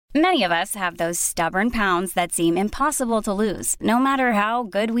Many of us have those stubborn pounds that seem impossible to lose, no matter how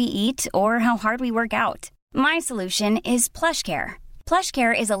good we eat or how hard we work out. My solution is PlushCare.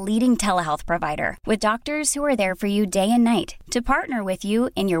 PlushCare is a leading telehealth provider with doctors who are there for you day and night to partner with you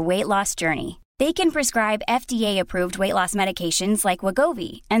in your weight loss journey. They can prescribe FDA-approved weight loss medications like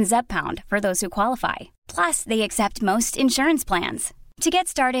Wegovy and Zepbound for those who qualify. Plus, they accept most insurance plans. To get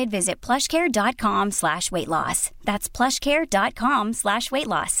started, visit plushcare.com/weightloss. That's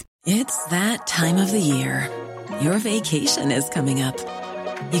plushcare.com/weightloss. It's that time of the year. Your vacation is coming up.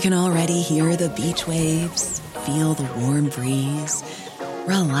 You can already hear the beach waves, feel the warm breeze,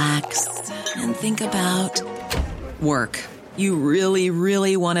 relax, and think about work. You really,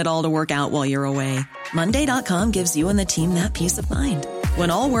 really want it all to work out while you're away. Monday.com gives you and the team that peace of mind. When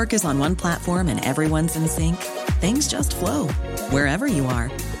all work is on one platform and everyone's in sync, things just flow. Wherever you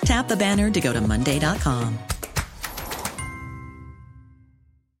are, tap the banner to go to Monday.com.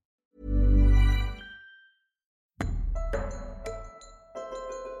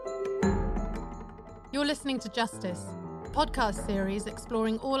 You're listening to Justice, a podcast series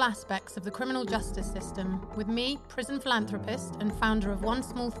exploring all aspects of the criminal justice system with me, prison philanthropist and founder of One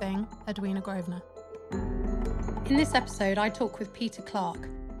Small Thing, Edwina Grosvenor. In this episode, I talk with Peter Clarke,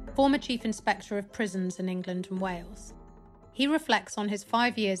 former Chief Inspector of Prisons in England and Wales. He reflects on his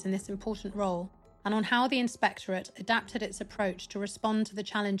 5 years in this important role and on how the Inspectorate adapted its approach to respond to the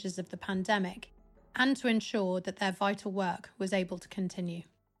challenges of the pandemic and to ensure that their vital work was able to continue.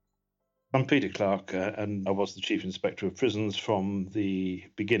 I'm Peter Clarke, and I was the Chief Inspector of Prisons from the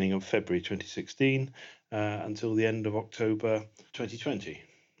beginning of February 2016 until the end of October 2020.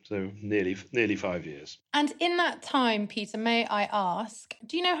 So nearly 5 years. And in that time, Peter, may I ask,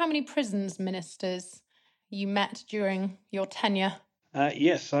 do you know how many prisons ministers you met during your tenure?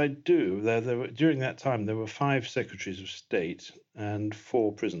 Yes, I do. During that time, there were 5 Secretaries of State and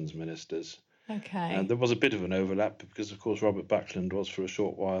 4 prisons ministers. Okay. There was a bit of an overlap because, of course, Robert Buckland was for a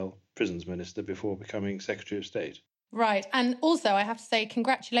short while prisons minister before becoming Secretary of State. Right. And also, I have to say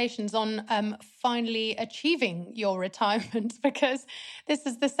congratulations on finally achieving your retirement, because this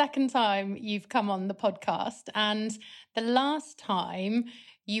is the second time you've come on the podcast. And the last time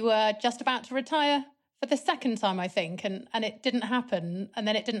you were just about to retire for the second time, I think, and it didn't happen. And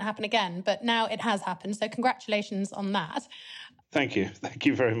then it didn't happen again. But now it has happened. So congratulations on that. Thank you. Thank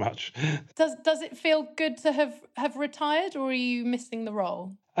you very much. Does it feel good to have retired, or are you missing the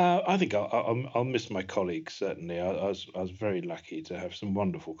role? I think I'll miss my colleagues, certainly. I was very lucky to have some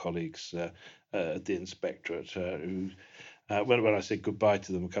wonderful colleagues at the Inspectorate who, when I said goodbye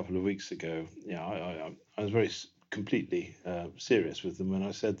to them a couple of weeks ago, I was very completely serious with them when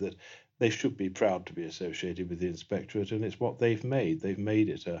I said that they should be proud to be associated with the Inspectorate, and it's what they've made. They've made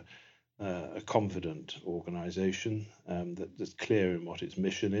it a confident organisation that's clear in what its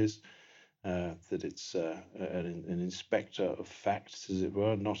mission is. That it's an inspector of facts, as it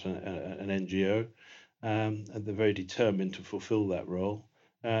were, not an NGO. And they're very determined to fulfil that role.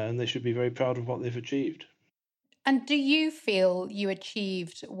 And they should be very proud of what they've achieved. And do you feel you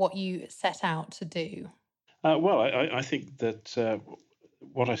achieved what you set out to do? Well, I think that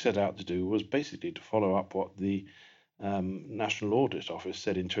what I set out to do was basically to follow up what the National Audit Office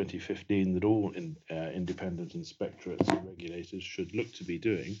said in 2015 that all independent inspectorates and regulators should look to be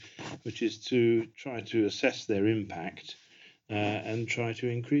doing, which is to try to assess their impact and try to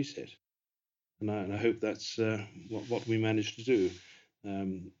increase it. And I hope that's what we managed to do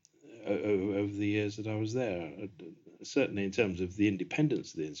over the years that I was there. Certainly in terms of the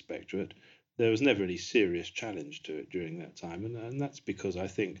independence of the Inspectorate, there was never any serious challenge to it during that time. And that's because I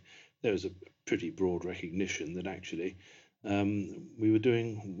think there was a pretty broad recognition that actually we were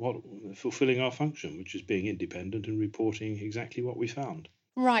fulfilling our function, which is being independent and reporting exactly what we found.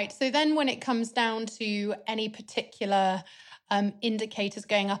 Right. So then when it comes down to any particular indicators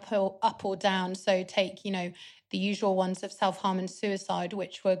going up or down, so take, the usual ones of self-harm and suicide,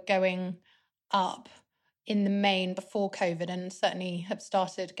 which were going up in the main before COVID and certainly have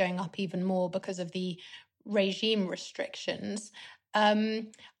started going up even more because of the regime restrictions.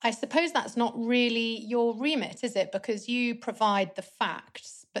 I suppose that's not really your remit, is it? Because you provide the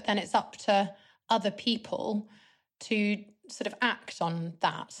facts, but then it's up to other people to sort of act on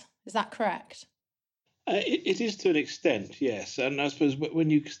that. Is that correct? It is to an extent, yes. And I suppose when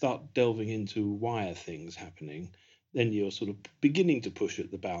you start delving into why are things happening, then you're sort of beginning to push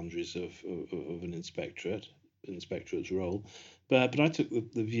at the boundaries of an inspectorate's role. But I took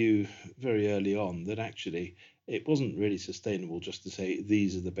the view very early on that actually it wasn't really sustainable just to say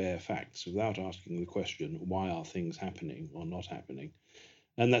these are the bare facts without asking the question, why are things happening or not happening?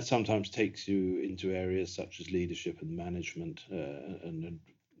 And that sometimes takes you into areas such as leadership and management and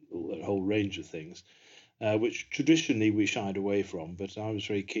whole range of things, which traditionally we shied away from. But I was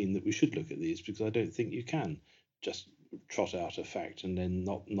very keen that we should look at these, because I don't think you can just trot out a fact and then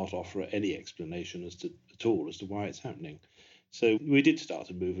not offer any explanation at all as to why it's happening. So we did start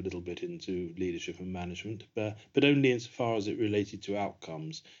to move a little bit into leadership and management, but only insofar as it related to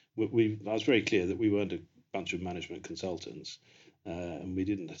outcomes. I was very clear that we weren't a bunch of management consultants, and we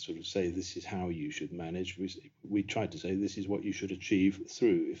didn't sort of say this is how you should manage. We tried to say this is what you should achieve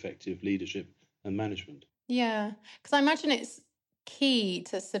through effective leadership and management. Yeah, because I imagine it's key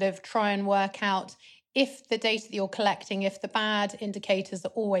to sort of try and work out if the data that you're collecting, if the bad indicators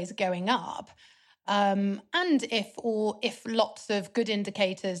are always going up, and if lots of good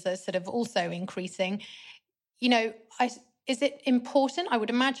indicators are sort of also increasing, is it important? I would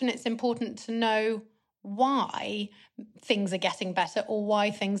imagine it's important to know why things are getting better or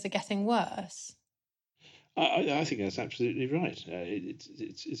why things are getting worse. I think that's absolutely right.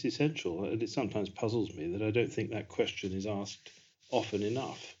 It's essential, and it sometimes puzzles me that I don't think that question is asked often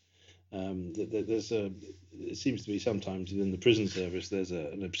enough. It seems to be sometimes within the prison service there's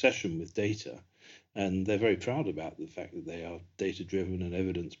an obsession with data, and they're very proud about the fact that they are data-driven and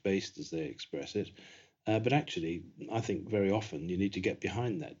evidence-based, as they express it. But actually, I think very often you need to get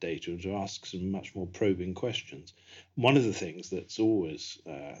behind that data and to ask some much more probing questions. One of the things that's always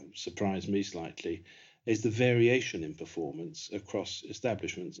surprised me slightly is the variation in performance across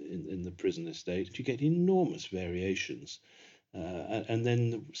establishments in the prison estate. You get enormous variations. And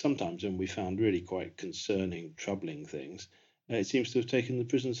then sometimes when we found really quite concerning, troubling things, it seems to have taken the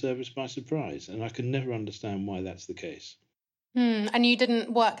prison service by surprise. And I can never understand why that's the case. And you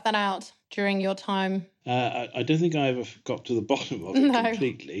didn't work that out during your time? I don't think I ever got to the bottom of it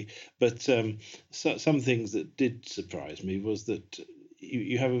completely. But some things that did surprise me was that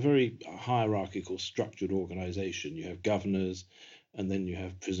you have a very hierarchical, structured organization. You have governors, and then you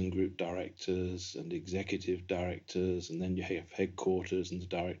have prison group directors and executive directors, and then you have headquarters and the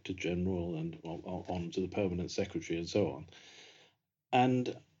director general, and on to the permanent secretary and so on.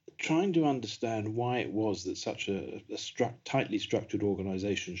 And trying to understand why it was that such a tightly structured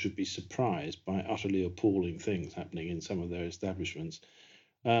organization should be surprised by utterly appalling things happening in some of their establishments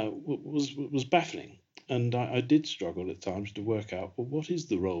was baffling. And I did struggle at times to work out, well, what is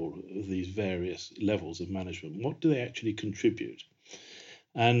the role of these various levels of management? What do they actually contribute?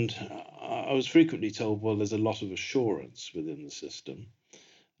 And I was frequently told, well, there's a lot of assurance within the system.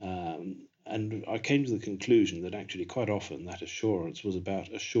 And I came to the conclusion that actually quite often that assurance was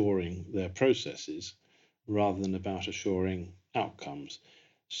about assuring their processes rather than about assuring outcomes.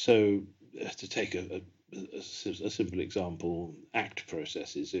 So to take a simple example, ACT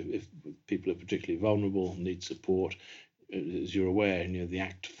processes. If people are particularly vulnerable, need support, as you're aware, the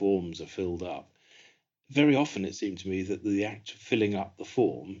ACT forms are filled up. Very often it seemed to me that the act of filling up the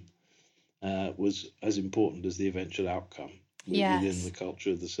form was as important as the eventual outcome within the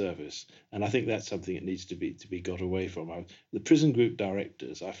culture of the service. And I think that's something that needs to be got away from. The prison group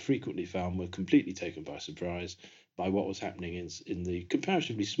directors I frequently found were completely taken by surprise by what was happening in the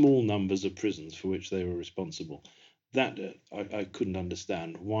comparatively small numbers of prisons for which they were responsible. That I couldn't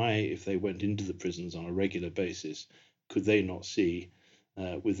understand. Why, if they went into the prisons on a regular basis, could they not see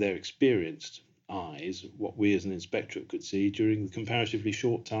with their experienced eyes what we as an inspectorate could see during the comparatively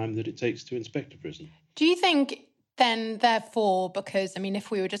short time that it takes to inspect a prison? Do you think then, therefore, because,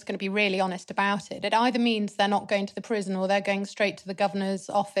 if we were just going to be really honest about it, it either means they're not going to the prison or they're going straight to the governor's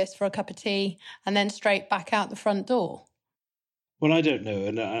office for a cup of tea and then straight back out the front door? Well, I don't know,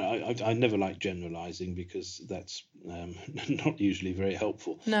 and I never like generalising because that's not usually very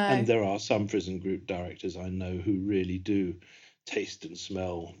helpful. No. And there are some prison group directors I know who really do taste and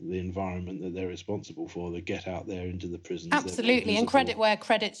smell the environment that they're responsible for. They get out there into the prisons. Absolutely, and credit where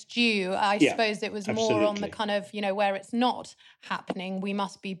credit's due. I suppose it was more on the kind of, where it's not happening, we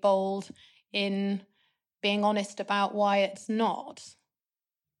must be bold in being honest about why it's not.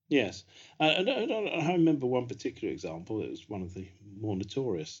 Yes, and I remember one particular example. It was one of the more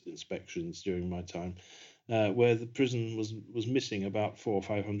notorious inspections during my time, where the prison was missing about 400 or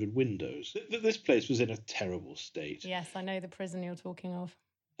 500 windows. This place was in a terrible state. Yes, I know the prison you're talking of.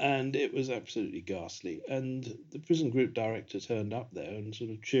 And it was absolutely ghastly. And the prison group director turned up there and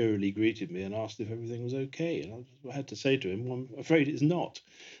sort of cheerily greeted me and asked if everything was okay. And I had to say to him, well, I'm afraid it's not.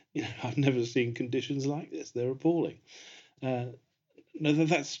 I've never seen conditions like this. They're appalling. No,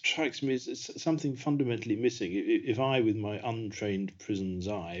 that strikes me as something fundamentally missing. If I, with my untrained prison's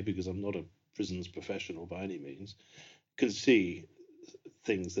eye, because I'm not a prisons professional by any means, can see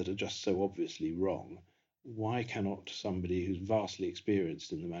things that are just so obviously wrong, why cannot somebody who's vastly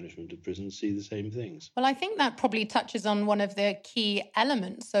experienced in the management of prisons see the same things? Well, I think that probably touches on one of the key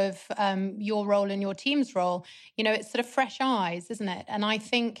elements of your role and your team's role. It's sort of fresh eyes, isn't it? And I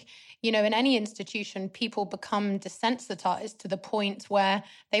think, in any institution, people become desensitized to the point where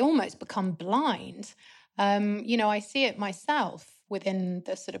they almost become blind. I see it myself within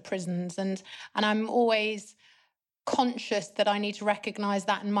the sort of prisons, and I'm always conscious that I need to recognize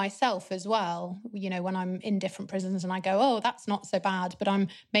that in myself as well. When I'm in different prisons and I go, oh, that's not so bad, but I'm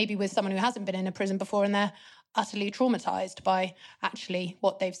maybe with someone who hasn't been in a prison before and they're utterly traumatized by actually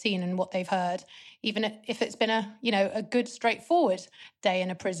what they've seen and what they've heard, even if it's been a good, straightforward day in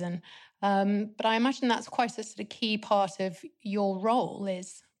a prison. But I imagine that's quite a sort of key part of your role,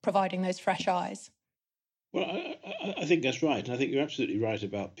 is providing those fresh eyes. Well, I think that's right. And I think you're absolutely right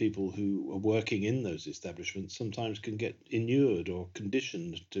about people who are working in those establishments sometimes can get inured or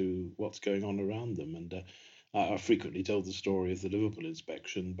conditioned to what's going on around them. And I frequently told the story of the Liverpool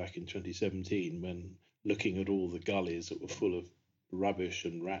inspection back in 2017, when looking at all the gullies that were full of rubbish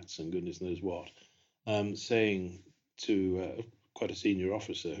and rats and goodness knows what, saying to quite a senior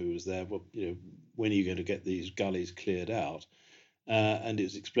officer who was there, well, when are you going to get these gullies cleared out? And it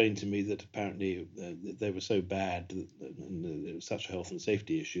was explained to me that apparently they were so bad and it was such a health and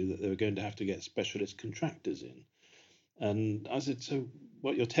safety issue that they were going to have to get specialist contractors in. And I said, so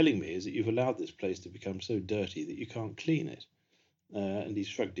what you're telling me is that you've allowed this place to become so dirty that you can't clean it. And he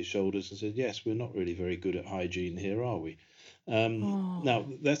shrugged his shoulders and said, yes, we're not really very good at hygiene here, are we? Now,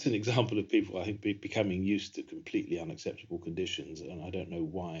 that's an example of people, I think, becoming used to completely unacceptable conditions. And I don't know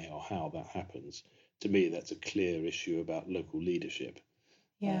why or how that happens. To me, that's a clear issue about local leadership,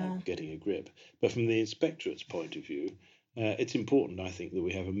 getting a grip. But from the inspectorate's point of view, it's important, I think, that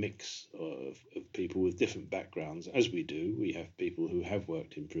we have a mix of people with different backgrounds, as we do. We have people who have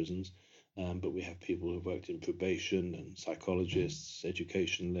worked in prisons, but we have people who've worked in probation and psychologists,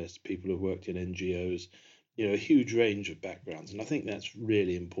 educationalists, people who've worked in NGOs, a huge range of backgrounds. And I think that's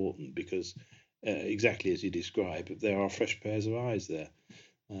really important because, exactly as you describe, there are fresh pairs of eyes there.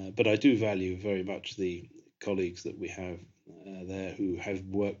 But I do value very much the colleagues that we have there who have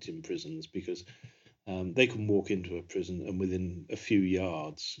worked in prisons, because they can walk into a prison and within a few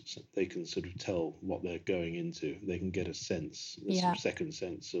yards they can sort of tell what they're going into. They can get a sense, sort of second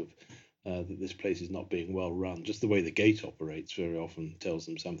sense of that this place is not being well run. Just the way the gate operates very often tells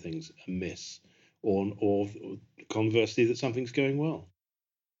them something's amiss, or conversely that something's going well.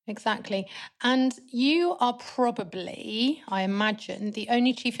 Exactly. And you are probably, I imagine, the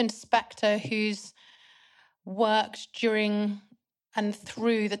only chief inspector who's worked during and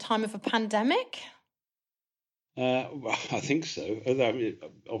through the time of a pandemic? Well, I think so. I mean,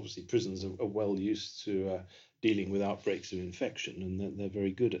 obviously, prisons are well used to dealing with outbreaks of infection, and they're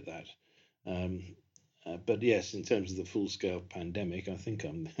very good at that. But yes, in terms of the full-scale pandemic, I think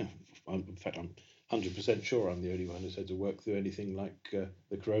I'm 100% sure I'm the only one who's had to work through anything like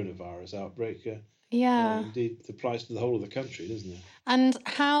the coronavirus outbreak. Indeed, it applies to the whole of the country, doesn't it? And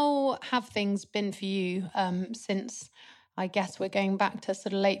how have things been for you since, I guess we're going back to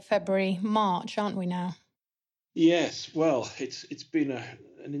sort of late February, March, aren't we now? Yes, well, it's been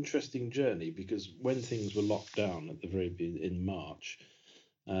an interesting journey, because when things were locked down at the very beginning in March,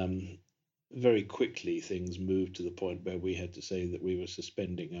 very quickly things moved to the point where we had to say that we were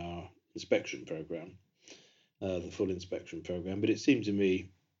suspending our inspection program, the full inspection program. But it seemed to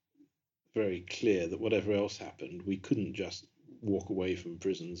me very clear that whatever else happened, we couldn't just walk away from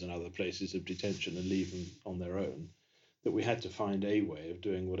prisons and other places of detention and leave them on their own, that we had to find a way of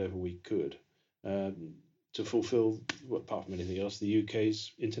doing whatever we could to fulfill, apart from anything else, the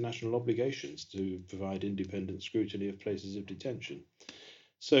UK's international obligations to provide independent scrutiny of places of detention.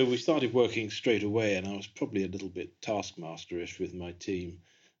 So we started working straight away, and I was probably a little bit taskmasterish with my team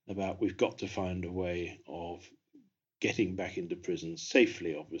about we've got to find a way of getting back into prisons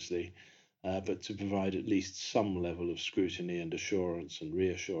safely, obviously, but to provide at least some level of scrutiny and assurance and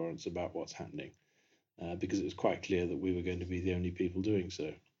reassurance about what's happening, because it was quite clear that we were going to be the only people doing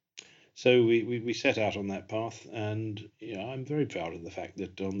so. So we set out on that path, and I'm very proud of the fact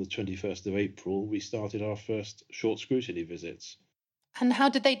that on the 21st of April, we started our first short scrutiny visits. And how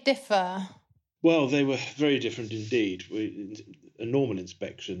did they differ? Well, they were very different indeed. A normal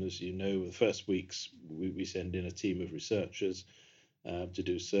inspection, as you know, the first weeks we send in a team of researchers to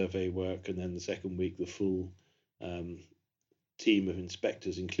do survey work, and then the second week the full team of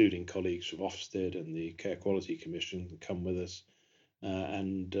inspectors, including colleagues from Ofsted and the Care Quality Commission, come with us,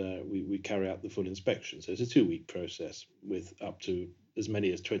 and we carry out the full inspection. So it's a 2-week process with up to as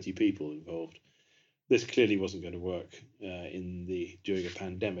many as 20 people involved. This clearly wasn't going to work during a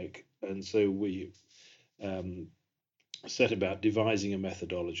pandemic, and so we set about devising a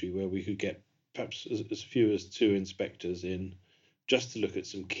methodology where we could get perhaps as few as 2 inspectors in, just to look at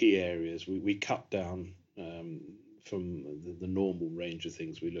some key areas. We cut down from the normal range of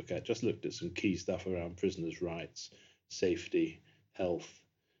things we look at, just looked at some key stuff around prisoners' rights, safety, health,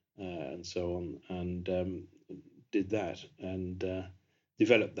 and so on, and did that, and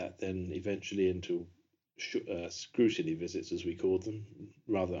developed that then eventually into scrutiny visits, as we called them,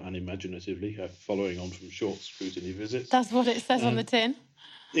 rather unimaginatively, following on from short scrutiny visits. That's what it says on the tin.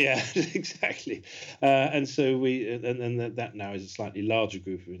 Yeah, exactly. And so that now is a slightly larger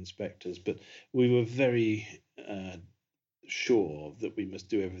group of inspectors, but we were very sure that we must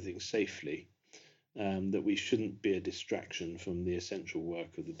do everything safely, that we shouldn't be a distraction from the essential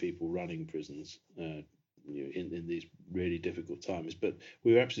work of the people running prisons in these really difficult times. But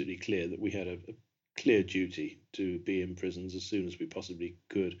we were absolutely clear that we had a clear duty to be in prisons as soon as we possibly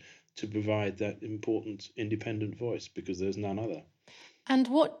could, to provide that important independent voice, because there's none other. And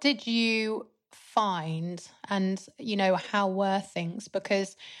what did you find? And, how were things?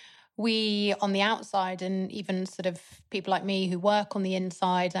 Because we on the outside, and even sort of people like me who work on the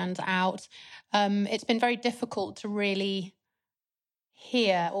inside and out, it's been very difficult to really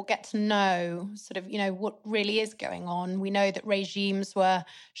hear or get to know sort of, what really is going on. We know that regimes were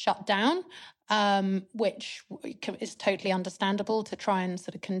shut down, which is totally understandable, to try and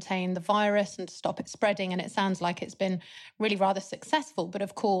sort of contain the virus and stop it spreading. And it sounds like it's been really rather successful. But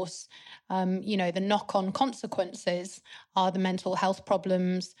of course, the knock-on consequences are the mental health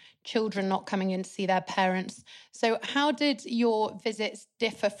problems, children not coming in to see their parents. So how did your visits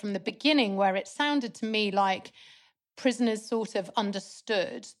differ from the beginning, where it sounded to me like prisoners sort of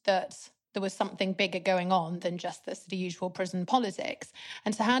understood that there was something bigger going on than just the usual prison politics?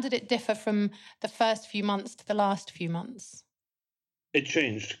 And so how did it differ from the first few months to the last few months? It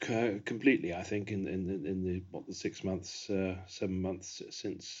changed completely, I think, in the 6 months, 7 months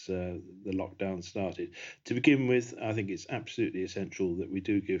since the lockdown started. To begin with, I think it's absolutely essential that we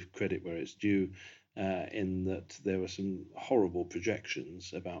do give credit where it's due, in that there were some horrible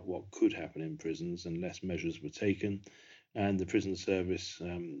projections about what could happen in prisons unless measures were taken, and the prison service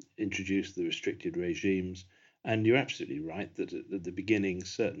introduced the restricted regimes. And you're absolutely right that at the beginning,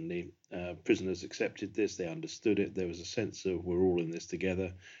 certainly, prisoners accepted this, they understood it, there was a sense of we're all in this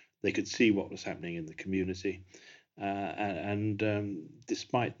together. They could see what was happening in the community. And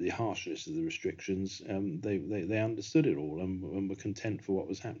despite the harshness of the restrictions, they understood it all and were content for what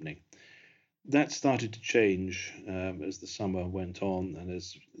was happening. That started to change as the summer went on, and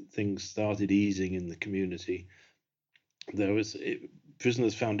as things started easing in the community.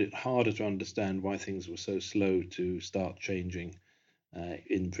 Prisoners found it harder to understand why things were so slow to start changing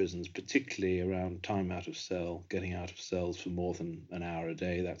in prisons, particularly around time out of cell, getting out of cells for more than an hour a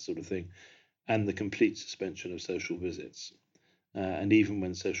day, that sort of thing, and the complete suspension of social visits. And even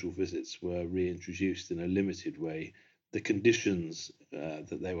when social visits were reintroduced in a limited way, the conditions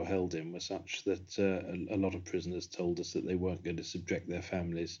that they were held in were such that a lot of prisoners told us that they weren't going to subject their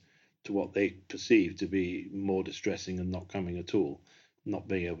families to what they perceived to be more distressing than not coming at all, not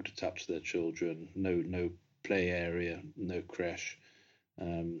being able to touch their children, no play area, no creche,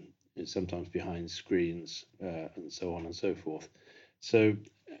 sometimes behind screens, and so on and so forth. So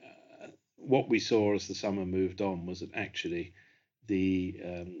what we saw as the summer moved on was that actually the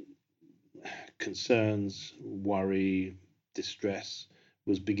concerns, worry, distress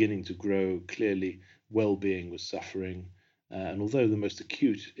was beginning to grow. Clearly, well-being was suffering. And although the most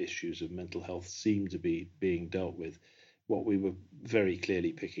acute issues of mental health seemed to be being dealt with, what we were very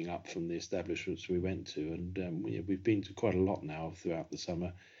clearly picking up from the establishments we went to, and we've been to quite a lot now throughout the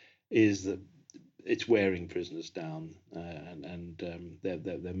summer, is that it's wearing prisoners down, and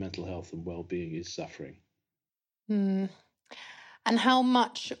their mental health and well-being is suffering. Mm. And how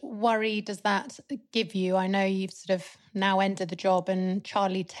much worry does that give you? I know you've sort of now ended the job and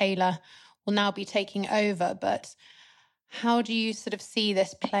Charlie Taylor will now be taking over, but how do you sort of see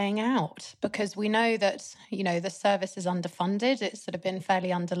this playing out? Because we know that, the service is underfunded. It's sort of been fairly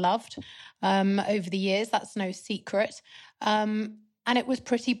underloved over the years. That's no secret. And it was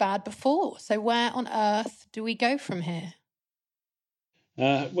pretty bad before. So where on earth do we go from here?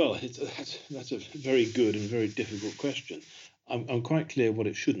 Well, that's a very good and very difficult question. I'm quite clear what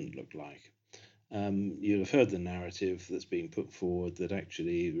it shouldn't look like. You'll have heard the narrative that's being put forward that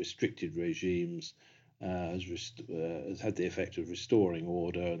actually restricted regimes has had the effect of restoring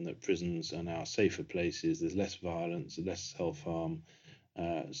order, and that prisons are now safer places, there's less violence, less self-harm,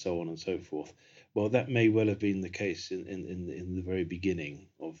 so on and so forth. Well, that may well have been the case in the very beginning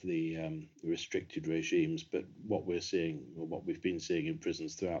of the restricted regimes, but what we're seeing, or what we've been seeing in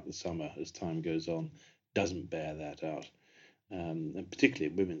prisons throughout the summer as time goes on, doesn't bear that out. And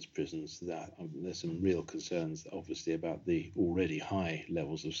particularly in women's prisons, there's some real concerns, obviously, about the already high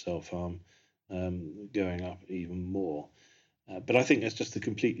levels of self-harm going up even more. But I think that's just a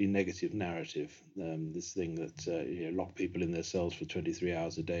completely negative narrative. This thing that lock people in their cells for 23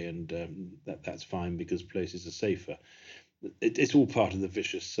 hours a day, and that's fine because places are safer. It's all part of the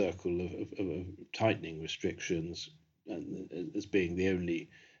vicious circle of tightening restrictions as being the only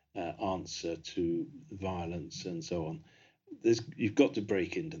answer to violence and so on. You've got to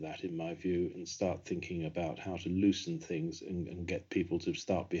break into that, in my view, and start thinking about how to loosen things and get people to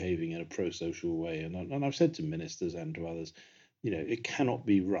start behaving in a pro-social way. And I've said to ministers and to others, it cannot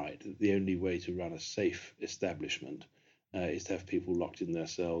be right that the only way to run a safe establishment is to have people locked in their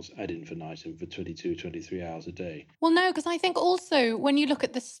cells ad infinitum for 22, 23 hours a day. Well, no, because I think also when you look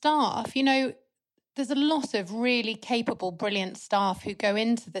at the staff, there's a lot of really capable, brilliant staff who go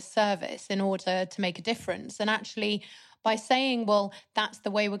into the service in order to make a difference. And actually, by saying, well, that's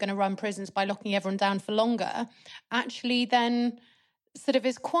the way we're going to run prisons by locking everyone down for longer, actually then sort of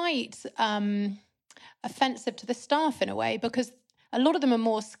is quite offensive to the staff in a way, because a lot of them are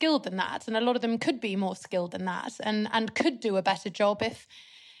more skilled than that, and a lot of them could be more skilled than that, and could do a better job if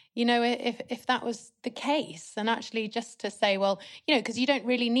that was the case. And actually just to say, well, because you don't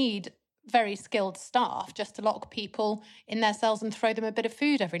really need very skilled staff just to lock people in their cells and throw them a bit of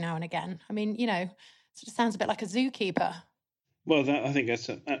food every now and again. I mean, sort of sounds a bit like a zookeeper. Well, I think that's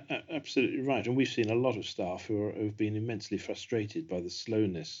absolutely right. And we've seen a lot of staff who've been immensely frustrated by the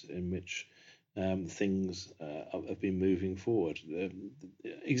slowness in which things have been moving forward.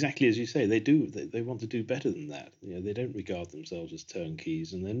 Exactly as you say, they want to do better than that. They don't regard themselves as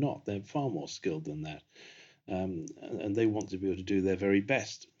turnkeys, and they're not. They're far more skilled than that. And they want to be able to do their very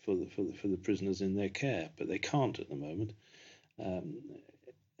best for the prisoners in their care, but they can't at the moment.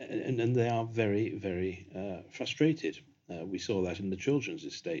 And they are very, very frustrated. We saw that in the children's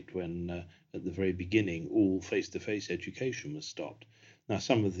estate when, at the very beginning, all face-to-face education was stopped. Now,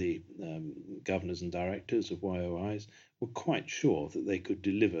 some of the governors and directors of YOIs were quite sure that they could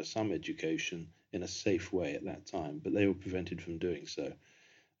deliver some education in a safe way at that time, but they were prevented from doing so.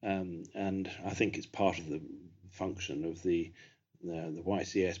 And I think it's part of the function of the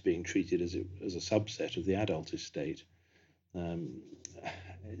YCS being treated as a subset of the adult estate.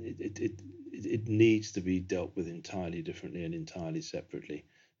 It needs to be dealt with entirely differently and entirely separately.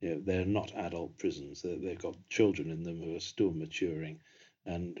 They're not adult prisons. They've got children in them who are still maturing,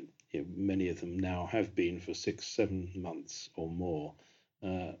 and many of them now have been for 6-7 months or more,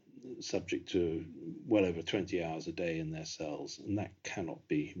 subject to well over 20 hours a day in their cells, and that cannot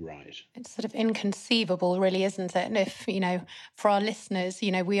be right. It's sort of inconceivable, really, isn't it? And if, for our listeners,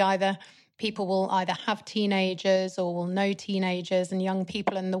 people will either have teenagers or will know teenagers and young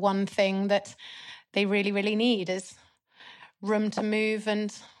people, and the one thing that they really, really need is room to move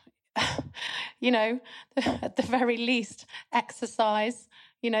and, at the very least, exercise.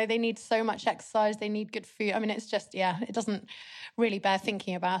 They need so much exercise, they need good food. I mean, it's just, it doesn't really bear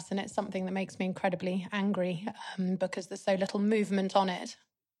thinking about, and it's something that makes me incredibly angry because there's so little movement on it.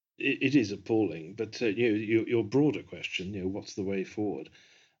 It is appalling, but your broader question, what's the way forward?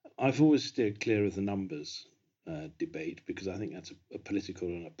 I've always steered clear of the numbers debate because I think that's a political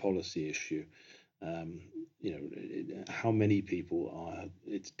and a policy issue. How many people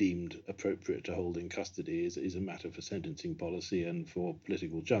it's deemed appropriate to hold in custody is a matter for sentencing policy and for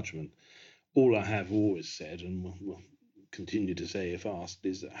political judgment. All I have always said, and will continue to say if asked,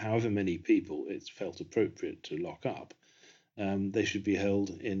 is that however many people it's felt appropriate to lock up, they should be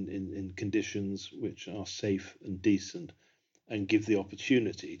held in conditions which are safe and decent, and give the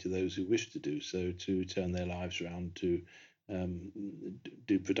opportunity to those who wish to do so to turn their lives around, to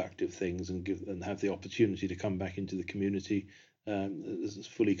do productive things, and have the opportunity to come back into the community as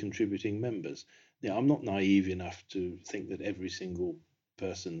fully contributing members. I'm not naive enough to think that every single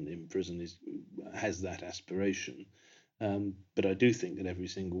person in prison has that aspiration, but I do think that every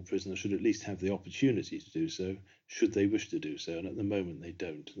single prisoner should at least have the opportunity to do so, should they wish to do so, and at the moment they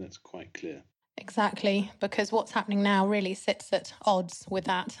don't, and that's quite clear. Exactly, because what's happening now really sits at odds with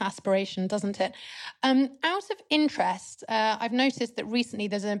that aspiration, doesn't it? Out of interest, I've noticed that recently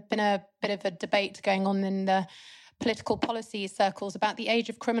there's been a bit of a debate going on in the political policy circles about the age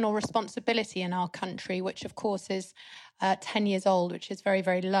of criminal responsibility in our country, which of course is 10 years old, which is very,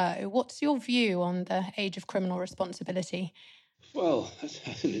 very low. What's your view on the age of criminal responsibility? Well,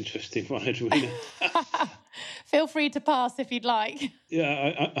 that's an interesting one, Edwina. Feel free to pass if you'd like.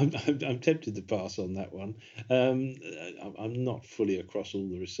 Yeah, I'm tempted to pass on that one. I'm not fully across all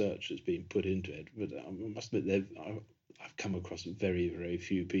the research that's been put into it, but I must admit I've come across very, very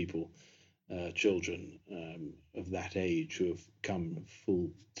few people children of that age who have come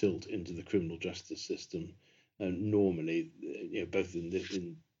full tilt into the criminal justice system. And normally, both in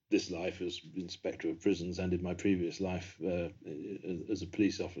this life as inspector of prisons and in my previous life as a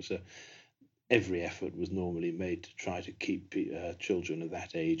police officer, every effort was normally made to try to keep children of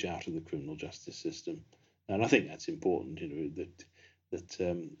that age out of the criminal justice system. And I think that's important, that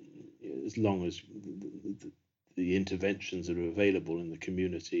as long as the interventions that are available in the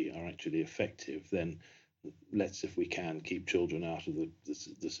community are actually effective, then let's, if we can, keep children out of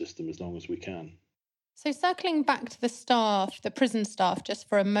the system as long as we can. So circling back to the staff, the prison staff, just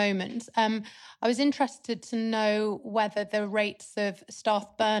for a moment, I was interested to know whether the rates of staff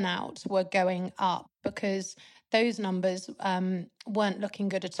burnout were going up, because those numbers weren't looking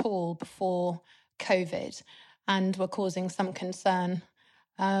good at all before COVID and were causing some concern.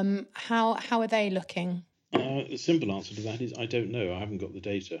 How are they looking? The simple answer to that is I don't know. I haven't got the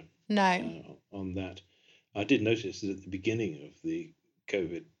data on that. I did notice that at the beginning of the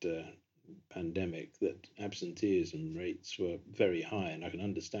COVID pandemic that absenteeism rates were very high, and I can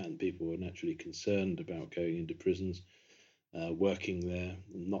understand people were naturally concerned about going into prisons, working there,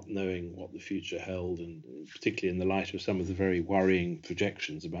 not knowing what the future held, and particularly in the light of some of the very worrying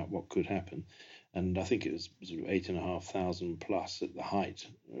projections about what could happen. And I think it was sort of 8,500 plus at the height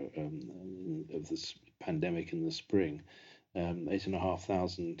of this pandemic in the spring.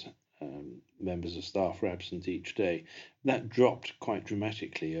 8,500 members of staff were absent each day. That dropped quite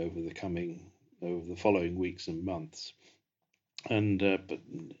dramatically over the following weeks and months, and but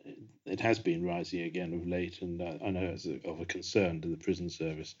it has been rising again of late. And I know it's of a concern to the prison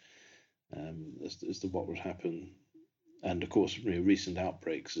service as to what would happen. And of course, recent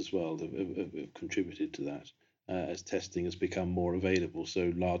outbreaks as well have contributed to that, as testing has become more available.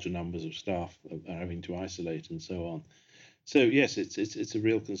 So larger numbers of staff are having to isolate and so on. So yes, it's a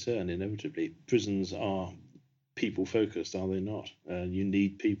real concern. Inevitably, prisons are people focused, are they not? You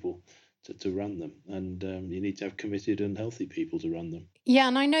need people to run them, and you need to have committed and healthy people to run them. Yeah,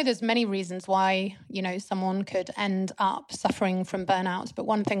 and I know there's many reasons why someone could end up suffering from burnout. But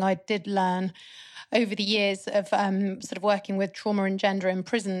one thing I did learn over the years of sort of working with trauma and gender in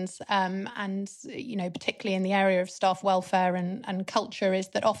prisons, and particularly in the area of staff welfare and culture, is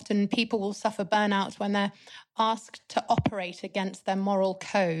that often people will suffer burnout when they're asked to operate against their moral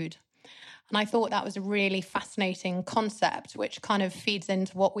code. And I thought that was a really fascinating concept, which kind of feeds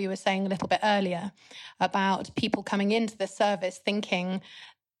into what we were saying a little bit earlier about people coming into the service thinking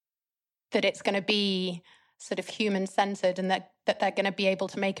that it's going to be sort of human-centered and that they're going to be able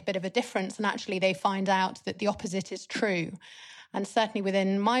to make a bit of a difference. And actually they find out that the opposite is true. And certainly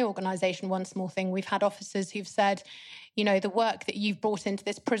within my organisation, One Small Thing, we've had officers who've said, the work that you've brought into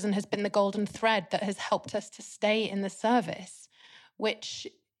this prison has been the golden thread that has helped us to stay in the service, which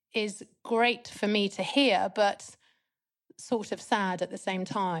is great for me to hear, but sort of sad at the same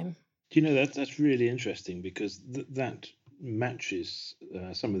time. That's really interesting, because that matches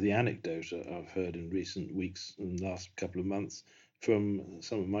some of the anecdotes I've heard in recent weeks and last couple of months from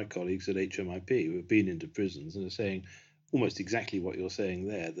some of my colleagues at HMIP who have been into prisons and are saying almost exactly what you're saying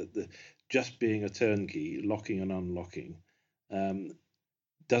there, that just being a turnkey, locking and unlocking,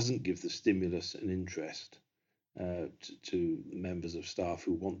 doesn't give the stimulus and interest to members of staff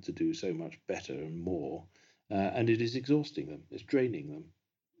who want to do so much better and more, and it is exhausting them, it's draining them.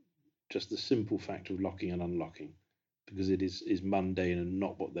 Just the simple fact of locking and unlocking, because it is mundane and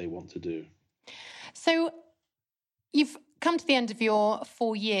not what they want to do. So you've come to the end of your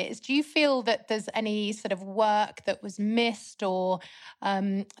 4 years. Do you feel that there's any sort of work that was missed, or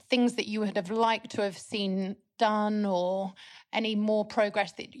things that you would have liked to have seen done, or any more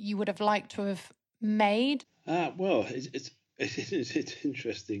progress that you would have liked to have made? Well, it's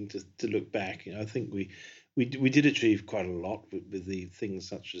interesting to look back. I think we did achieve quite a lot with the things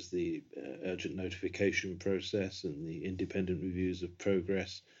such as the urgent notification process and the independent reviews of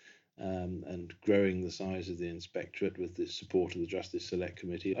progress, and growing the size of the inspectorate with the support of the Justice Select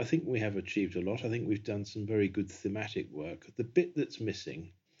Committee. I think we have achieved a lot. I think we've done some very good thematic work. The bit that's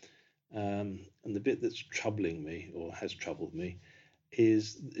missing, and the bit that's troubling me, or has troubled me,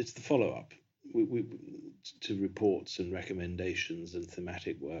 it's the follow-up to reports and recommendations and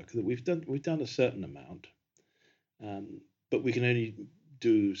thematic work that we've done a certain amount, but we can only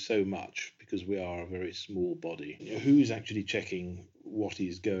do so much because we are a very small body. Who's actually checking what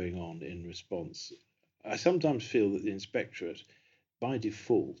is going on in response? I sometimes feel that the inspectorate, by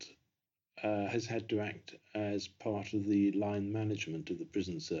default, has had to act as part of the line management of the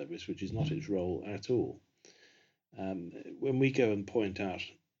prison service, which is not its role at all. When we go and point out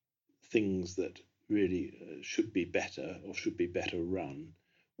things that really should be better or should be better run,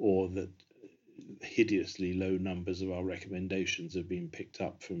 or that hideously low numbers of our recommendations have been picked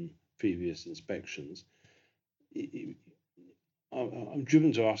up from previous inspections, I'm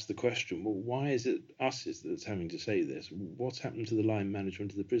driven to ask the question, well, why is it us that's having to say this? What's happened to the line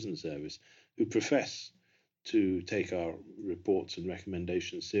management of the prison service, who profess to take our reports and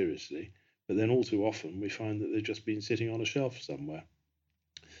recommendations seriously, but then all too often we find that they've just been sitting on a shelf somewhere?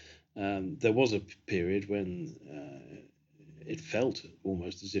 There was a period when it felt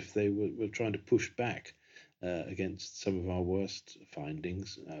almost as if they were trying to push back against some of our worst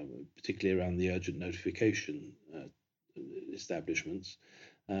findings, particularly around the urgent notification establishments,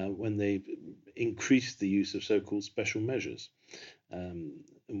 when they increased the use of so-called special measures. And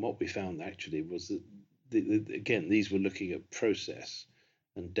what we found actually was that, again, these were looking at process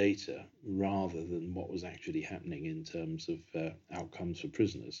and data rather than what was actually happening in terms of outcomes for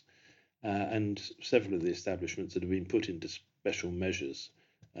prisoners. And several of the establishments that have been put into special measures,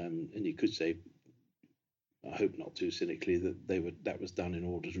 and you could say, I hope not too cynically, that was done in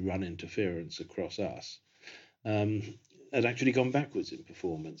order to run interference across us, had actually gone backwards in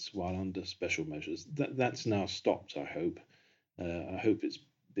performance while under special measures. That's now stopped, I hope. I hope it's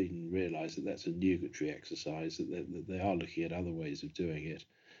been realised that that's a nugatory exercise, that they are looking at other ways of doing it.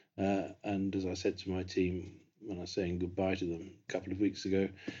 And as I said to my team when I was saying goodbye to them a couple of weeks ago,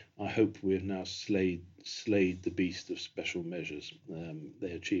 I hope we've now slayed the beast of special measures.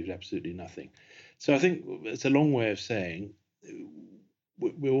 They achieved absolutely nothing. So I think it's a long way of saying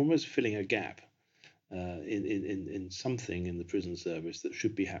we're almost filling a gap in something in the prison service that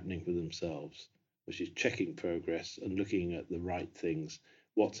should be happening for themselves, which is checking progress and looking at the right things,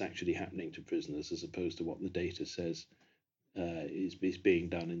 what's actually happening to prisoners, as opposed to what the data says is being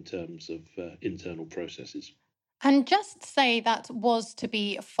done in terms of internal processes. And just say that was to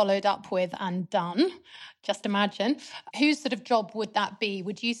be followed up with and done. Just imagine, whose sort of job would that be?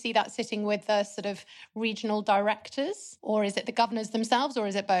 Would you see that sitting with the sort of regional directors, or is it the governors themselves, or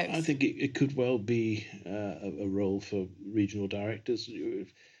is it both? I think it could well be a role for regional directors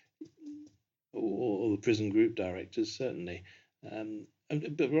or the prison group directors, certainly.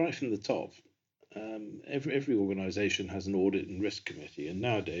 But right from the top, every organisation has an audit and risk committee, and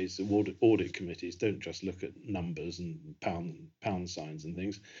nowadays the audit committees don't just look at numbers and pound signs and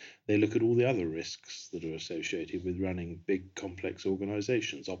things. They look at all the other risks that are associated with running big complex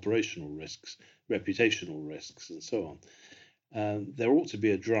organisations, operational risks, reputational risks, and so on. There ought to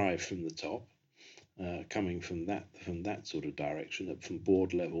be a drive from the top, coming from that sort of direction, from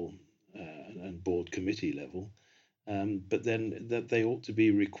board level and board committee level. But then that they ought to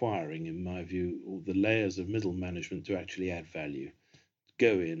be requiring, in my view, all the layers of middle management to actually add value,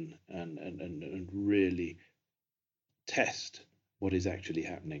 go in and really test what is actually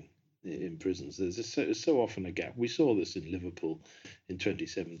happening in prisons. There's so often a gap. We saw this in Liverpool in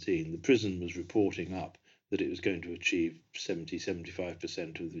 2017. The prison was reporting up that it was going to achieve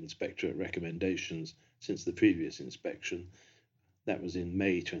 75% of the inspectorate recommendations since the previous inspection. That was in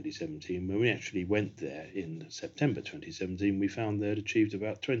May 2017. When we actually went there in September 2017, we found they'd achieved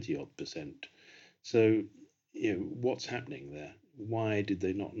about 20-odd%. So, what's happening there? Why did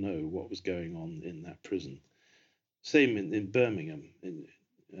they not know what was going on in that prison? Same in Birmingham in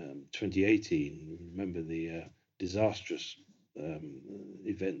 2018. Remember the disastrous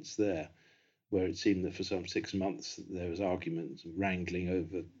events there, where it seemed that for some 6 months there was arguments, wrangling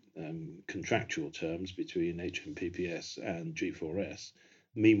over contractual terms between HMPPS and G4S.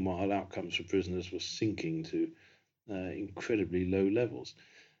 Meanwhile, outcomes for prisoners were sinking to incredibly low levels.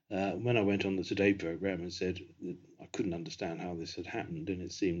 When I went on the Today programme and said that I couldn't understand how this had happened, and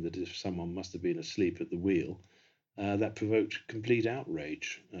it seemed that if someone must have been asleep at the wheel, that provoked complete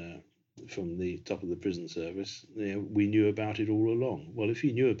outrage from the top of the prison service. We knew about it all along. Well, if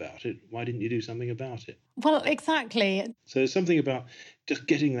you knew about it, why didn't you do something about it? Well, exactly. So there's something about just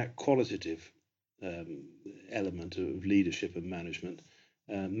getting that qualitative element of leadership and management,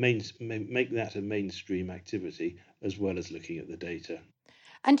 make that a mainstream activity, as well as looking at the data.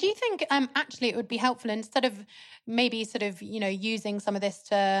 And do you think actually it would be helpful, instead of maybe sort of, using some of this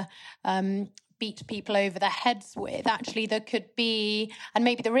to beat people over the heads with, actually there could be, and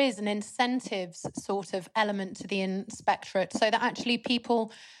maybe there is, an incentives sort of element to the inspectorate, so that actually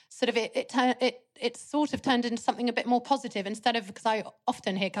people sort of, it sort of turned into something a bit more positive, instead of, because I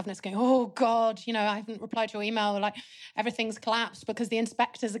often hear governors going, oh God, I haven't replied to your email, like everything's collapsed because the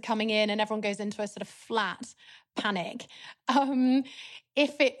inspectors are coming in, and everyone goes into a sort of flat panic.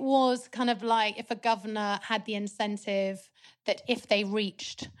 If it was kind of like, if a governor had the incentive that if they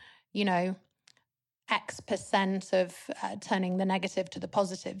reached, X% of turning the negative to the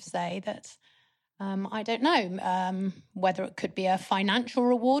positive, say that I don't know whether it could be a financial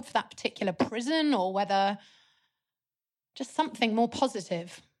reward for that particular prison or whether just something more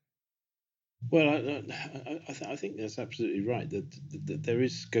positive. Well, I think that's absolutely right, that there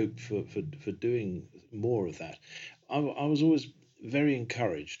is scope for doing more of that. I was always very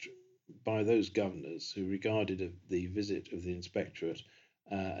encouraged by those governors who regarded the visit of the inspectorate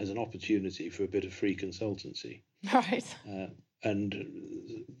as an opportunity for a bit of free consultancy. Right. And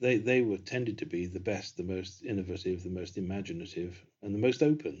they were tended to be the best, the most innovative, the most imaginative, and the most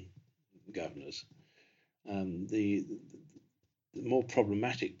open governors. The more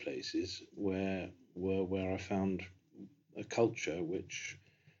problematic places were where I found a culture which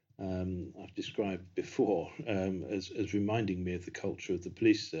I've described before as reminding me of the culture of the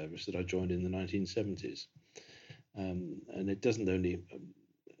police service that I joined in the 1970s. And it doesn't only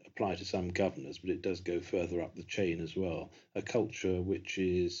apply to some governors, but it does go further up the chain as well. A culture which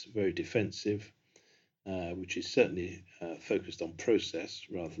is very defensive, which is certainly focused on process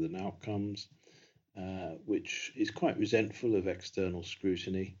rather than outcomes, which is quite resentful of external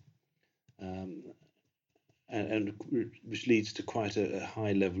scrutiny, and which leads to quite a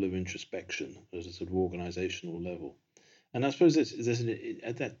high level of introspection at a sort of organisational level. And I suppose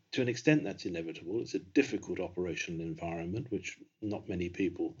to an extent that's inevitable. It's a difficult operational environment, which not many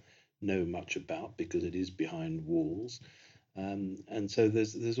people know much about because it is behind walls. And so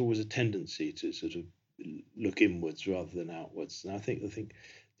there's always a tendency to sort of look inwards rather than outwards. And I think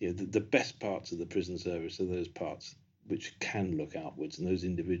the best parts of the prison service are those parts which can look outwards, and those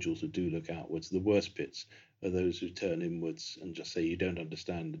individuals who do look outwards. The worst bits are those who turn inwards and just say, you don't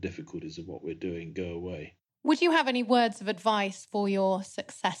understand the difficulties of what we're doing, go away. Would you have any words of advice for your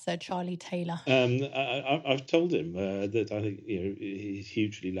successor, Charlie Taylor? I've told him that I think he's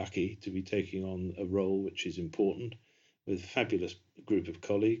hugely lucky to be taking on a role which is important with a fabulous group of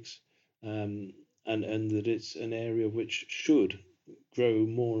colleagues, and that it's an area which should grow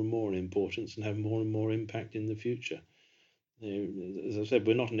more and more in importance and have more and more impact in the future. As I said,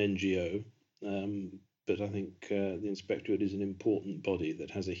 we're not an NGO, but I think the Inspectorate is an important body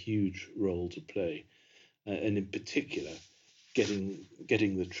that has a huge role to play. And in particular, getting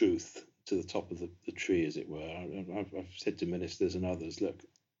the truth to the top of the tree, as it were. I've said to ministers and others, look,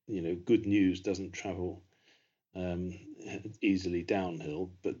 good news doesn't travel easily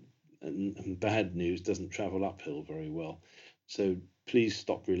downhill, and bad news doesn't travel uphill very well. So please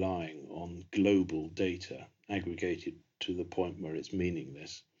stop relying on global data aggregated to the point where it's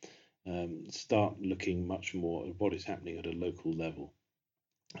meaningless. Start looking much more at what is happening at a local level.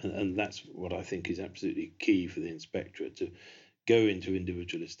 And that's what I think is absolutely key for the Inspectorate, to go into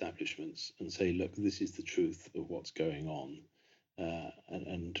individual establishments and say, look, this is the truth of what's going on,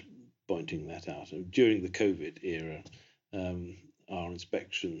 and pointing that out. And during the COVID era, our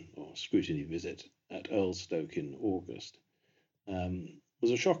inspection or scrutiny visit at Earlstoke in August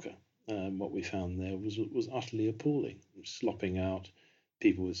was a shocker. What we found there was utterly appalling. Slopping out,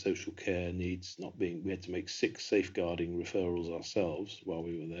 people with social care needs not being. We had to make 6 safeguarding referrals ourselves while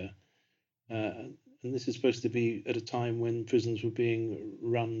we were there. And this is supposed to be at a time when prisons were being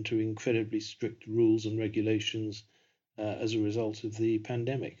run to incredibly strict rules and regulations as a result of the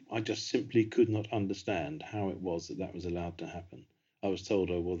pandemic. I just simply could not understand how it was that was allowed to happen. I was told,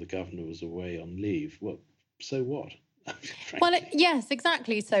 oh, well, the governor was away on leave. Well, so what? Well, yes,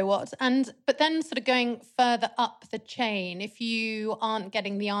 exactly. So what? But then sort of going further up the chain, if you aren't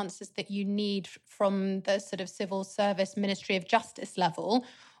getting the answers that you need from the sort of civil service, Ministry of Justice level,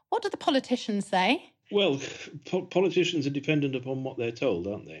 what do the politicians say? Well, politicians are dependent upon what they're told,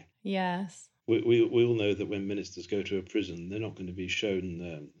 aren't they? Yes. We all know that when ministers go to a prison, they're not going to be shown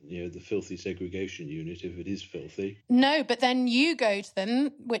the filthy segregation unit if it is filthy. No, but then you go to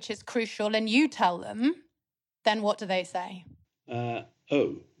them, which is crucial, and you tell them. Then what do they say?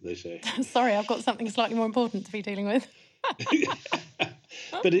 They say. Sorry, I've got something slightly more important to be dealing with.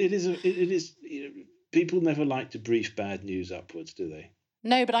 But it is. People never like to brief bad news upwards, do they?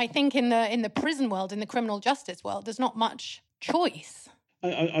 No, but I think in the prison world, in the criminal justice world, there's not much choice.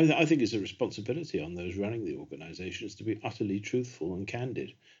 I think it's a responsibility on those running the organisations to be utterly truthful and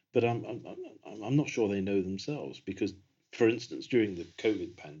candid. But I'm not sure they know themselves, because, for instance, during the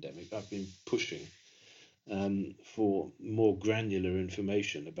COVID pandemic, I've been pushing for more granular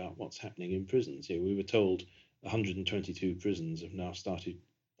information about what's happening in prisons. We were told 122 prisons have now started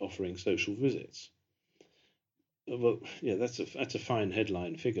offering social visits. Well, yeah, that's a fine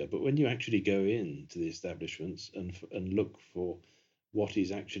headline figure, but when you actually go into the establishments and look for what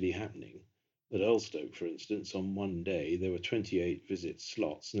is actually happening, at Earlstoke, for instance, on one day there were 28 visit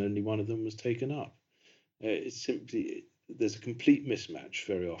slots and only one of them was taken up. It's simply there's a complete mismatch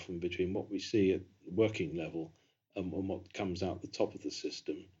very often between what we see at working level and what comes out the top of the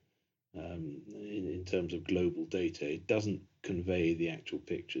system in terms of global data. It doesn't convey the actual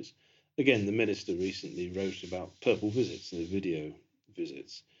pictures. Again, the minister recently wrote about purple visits, the video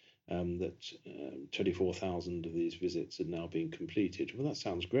visits, that 24,000 of these visits are now being completed. Well, that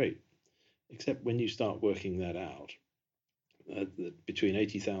sounds great, except when you start working that out, between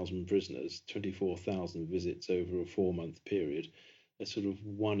 80,000 prisoners, 24,000 visits over a 4-month period, that's sort of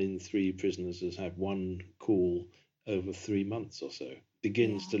 1 in 3 prisoners has had one call over 3 months or so.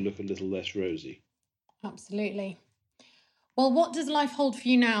 Begins to look a little less rosy. Absolutely. Well, what does life hold for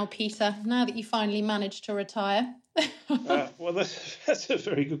you now, Peter, now that you finally managed to retire? Well, that's a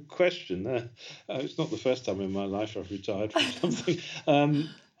very good question. It's not the first time in my life I've retired from something.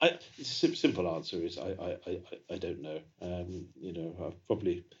 Simple answer is I don't know. I've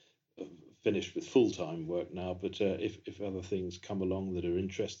probably finished with full-time work now, but if other things come along that are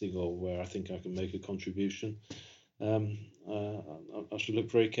interesting or where I think I can make a contribution, I should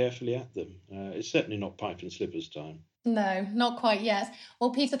look very carefully at them. It's certainly not pipe and slippers time. No, not quite yet. Well,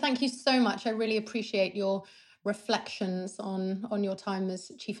 Peter, thank you so much. I really appreciate your reflections on your time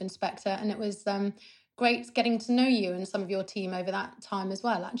as Chief Inspector, and it was great getting to know you and some of your team over that time as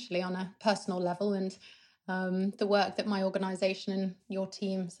well, actually, on a personal level, and the work that my organisation and your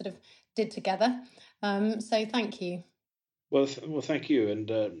team sort of did together. So thank you. Well, thank you. And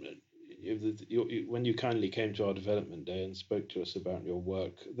when you kindly came to our development day and spoke to us about your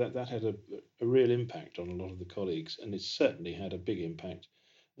work, that had a real impact on a lot of the colleagues, and it certainly had a big impact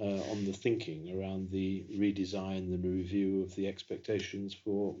on the thinking around the redesign, the review of the expectations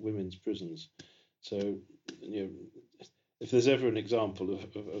for women's prisons. So, if there's ever an example of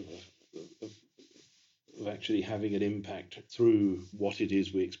actually having an impact through what it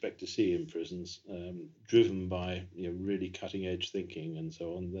is we expect to see in prisons, driven by really cutting edge thinking and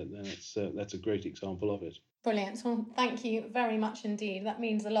so on, that's a great example of it. Brilliant. Well, thank you very much indeed. That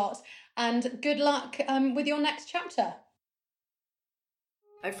means a lot. And good luck with your next chapter.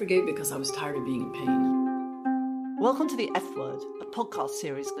 I forgave because I was tired of being in pain. Welcome to The F Word, a podcast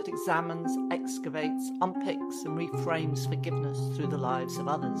series that examines, excavates, unpicks and reframes forgiveness through the lives of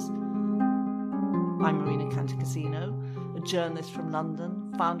others. I'm Marina Cantacasino, a journalist from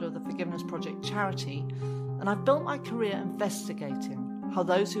London, founder of the Forgiveness Project charity, and I've built my career investigating how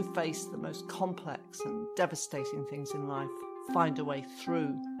those who face the most complex and devastating things in life find a way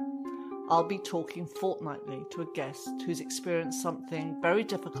through. I'll be talking fortnightly to a guest who's experienced something very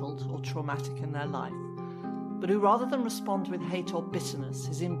difficult or traumatic in their life, but who, rather than respond with hate or bitterness,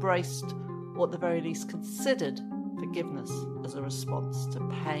 has embraced, or at the very least considered, forgiveness as a response to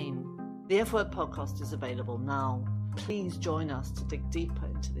pain. The F Word podcast is available now. Please join us to dig deeper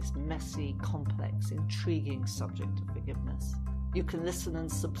into this messy, complex, intriguing subject of forgiveness. You can listen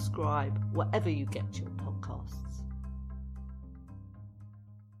and subscribe wherever you get your podcasts.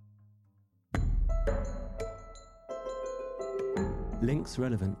 Links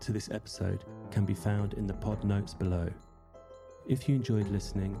relevant to this episode can be found in the pod notes below. If you enjoyed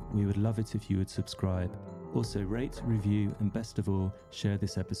listening, we would love it if you would subscribe. Also rate, review, and best of all, share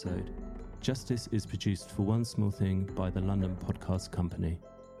this episode. Justice is produced for One Small Thing by the London Podcast Company.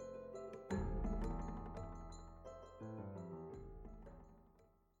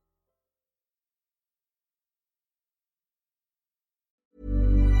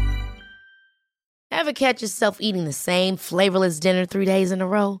 Ever catch yourself eating the same flavorless dinner 3 days in a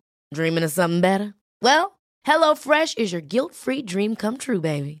row? Dreaming of something better? Well, HelloFresh is your guilt-free dream come true,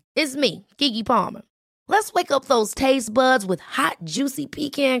 baby. It's me, Keke Palmer. Let's wake up those taste buds with hot, juicy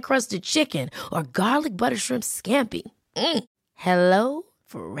pecan-crusted chicken or garlic butter shrimp scampi. Hello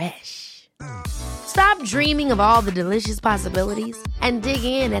Fresh. Stop dreaming of all the delicious possibilities and dig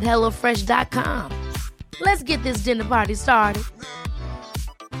in at HelloFresh.com. Let's get this dinner party started.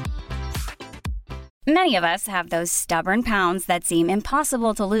 Many of us have those stubborn pounds that seem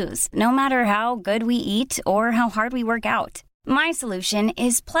impossible to lose, no matter how good we eat or how hard we work out. My solution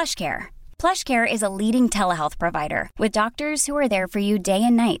is PlushCare. PlushCare is a leading telehealth provider with doctors who are there for you day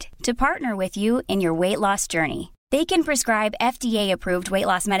and night to partner with you in your weight loss journey. They can prescribe FDA-approved weight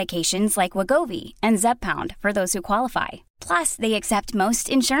loss medications like Wegovy and Zepbound for those who qualify. Plus, they accept most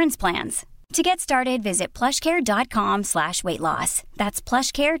insurance plans. To get started, visit plushcare.com/weightloss. That's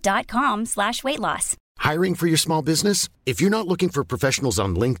plushcare.com/weightloss. Hiring for your small business? If you're not looking for professionals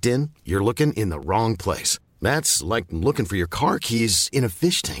on LinkedIn, you're looking in the wrong place. That's like looking for your car keys in a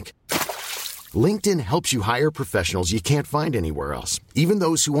fish tank. LinkedIn helps you hire professionals you can't find anywhere else, even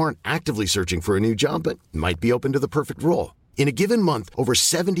those who aren't actively searching for a new job but might be open to the perfect role. In a given month, over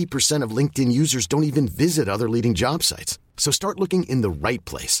 70% of LinkedIn users don't even visit other leading job sites. So start looking in the right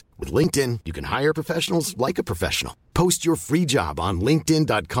place. With LinkedIn, you can hire professionals like a professional. Post your free job on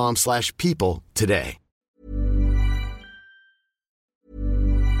linkedin.com/people today.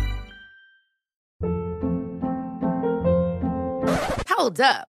 Hold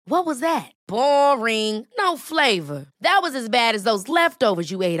up. What was that? Boring. No flavor. That was as bad as those leftovers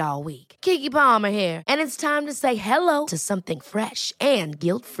you ate all week. Keke Palmer here. And it's time to say hello to something fresh and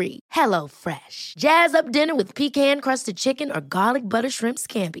guilt-free. Hello Fresh. Jazz up dinner with pecan-crusted chicken or garlic butter shrimp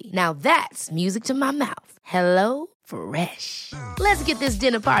scampi. Now that's music to my mouth. Hello Fresh. Let's get this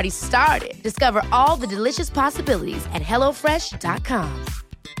dinner party started. Discover all the delicious possibilities at hellofresh.com.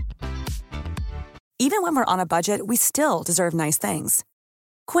 Even when we're on a budget, we still deserve nice things.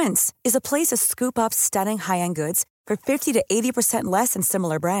 Quince is a place to scoop up stunning high-end goods for 50 to 80% less than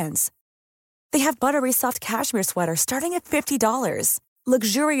similar brands. They have buttery soft cashmere sweaters starting at $50,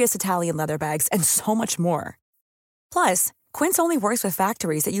 luxurious Italian leather bags, and so much more. Plus, Quince only works with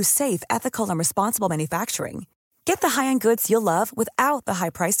factories that use safe, ethical, and responsible manufacturing. Get the high-end goods you'll love without the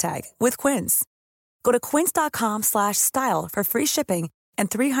high price tag with Quince. Go to quince.com/style for free shipping and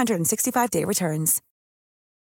 365-day returns.